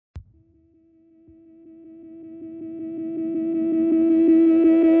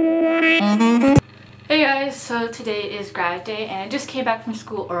today is grad day and I just came back from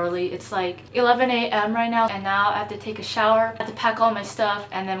school early. It's like 11 a.m. right now and now I have to take a shower. I have to pack all my stuff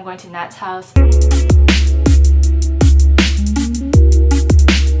and then I'm going to Nat's house.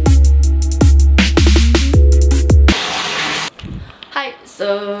 Hi,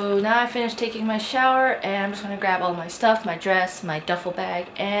 so now I finished taking my shower and I'm just going to grab all my stuff, my dress, my duffel bag,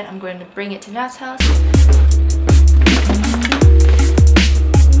 and I'm going to bring it to Nat's house.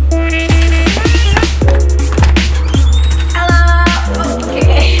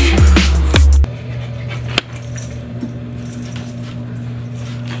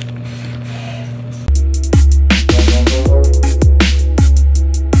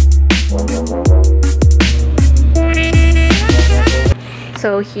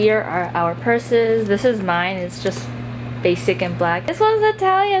 So here are our purses. This is mine. It's just basic and black. This one's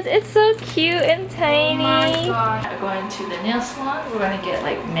Italian. It's so cute and tiny. Oh my god. We're going to the nail salon. We're going to get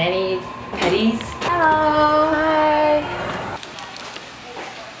like mani pedis. Hello. Hi.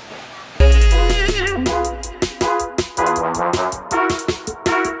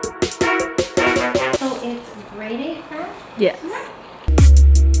 So it's braided, huh? Yes.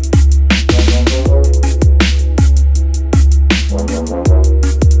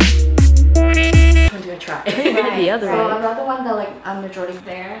 Try. Right. The other so way. another one that like majority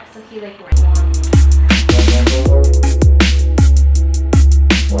there, so he like went on.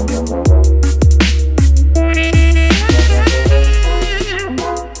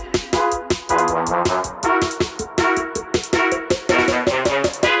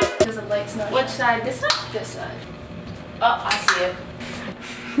 Does the lights not? Which side? This side? This side. Oh, I see it.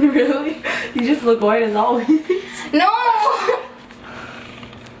 Really? You just look white as always. No.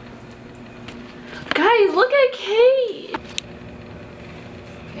 Guys, look at Kate!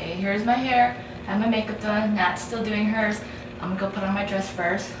 Okay, here's my hair. I have my makeup done. Nat's still doing hers. I'm gonna go put on my dress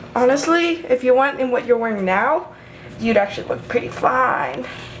first. Honestly, if you went in what you're wearing now, you'd actually look pretty fine.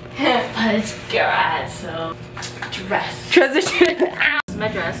 But it's grad, so dress. Transition. This is my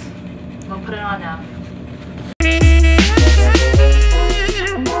dress. I'm gonna put it on now.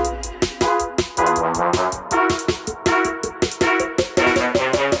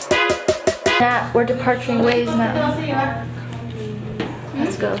 Nat, we're departing ways now.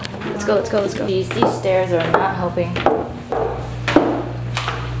 Let's go. Let's go, let's go, let's go. These stairs are not helping.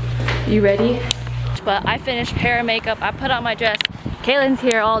 You ready? But I finished hair and makeup. I put on my dress. Kaylin's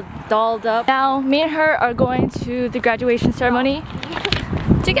here all dolled up. Now, me and her are going to the graduation ceremony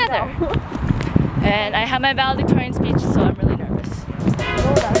together. And I have my valedictorian speech, so I'm really nervous.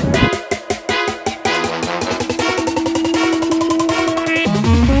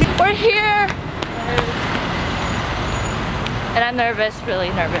 We're here! And I'm nervous, really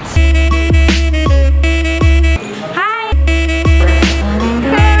nervous. Hi!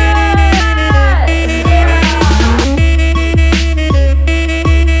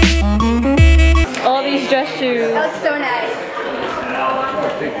 All these dress shoes. That was so nice.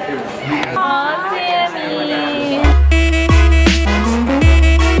 Aw, Sammy!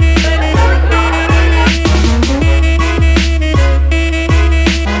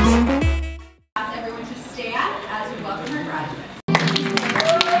 Ask everyone to stand as we welcome our graduates.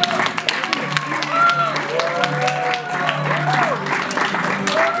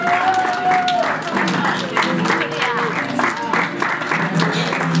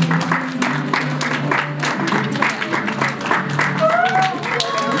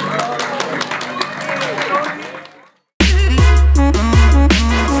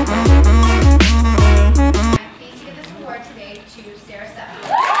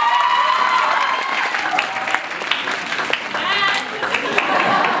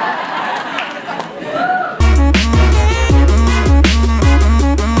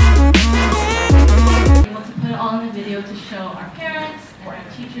 To show our parents and our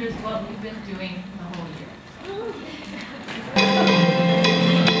teachers what we've been doing the whole year.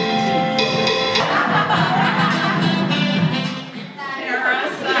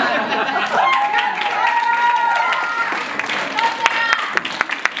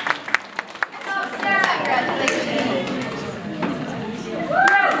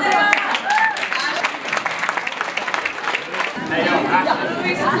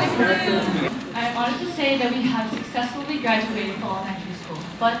 I'm honored to say that we have successfully graduated from elementary school,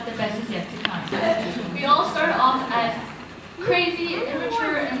 but the best is yet to come. We all started off as crazy,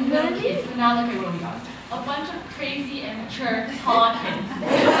 immature, and little kids, but now look at where we are. A bunch of crazy, immature, tall kids.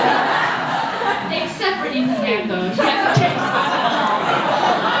 Except for Ethan's hand, though. She hasn't changed much at all.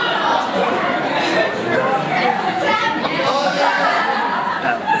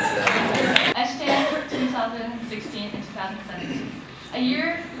 I stand for 2016 and 2017. A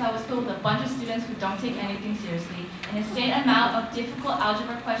year that was filled with a bunch of students who don't take anything seriously, an insane amount of difficult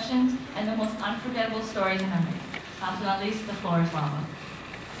algebra questions, and the most unforgettable stories and memories. Last but not least, the floor is lava.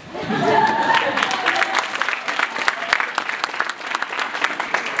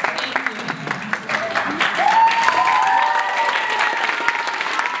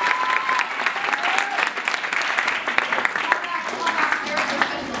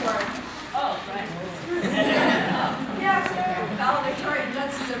 Valedictorian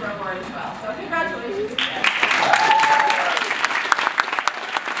award as well. So congratulations.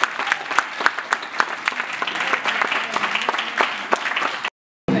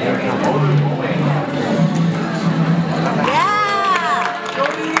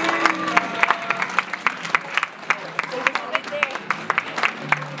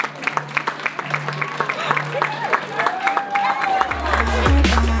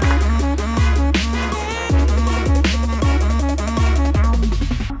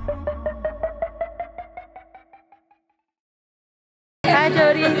 Hi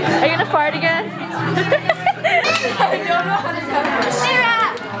Jody, are you gonna fart again? I don't know how to tell her. Sarah!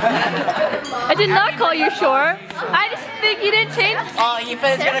 I did not call you short. I just think you didn't change. Oh, you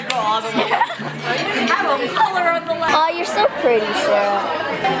thought it's gonna go all the way. Have a color on the left. Oh, you're so pretty, Sarah.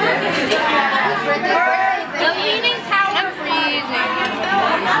 The Leaning Tower. I'm freezing.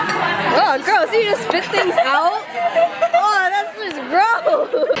 Oh, gross. You just spit things out? Oh, that's just gross.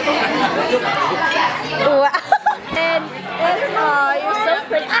 Wow. And, oh, you're so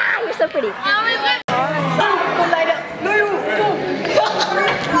pretty. Ah, you're so pretty. Oh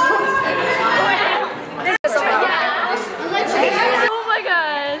my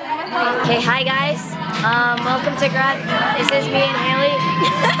god. Okay, hi guys. Welcome to grad. This is me and Haley.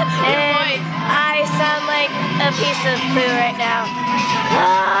 And I sound like a piece of poo right now.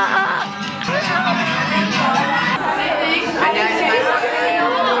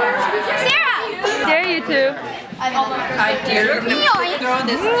 Sarah! Dare you two. I dare you to throw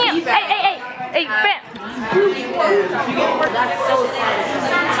this tea back. Hey, Fran.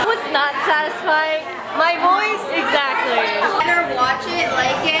 What's not satisfying? My voice? Exactly. Better watch it,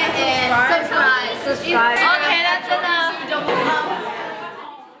 like it, and subscribe.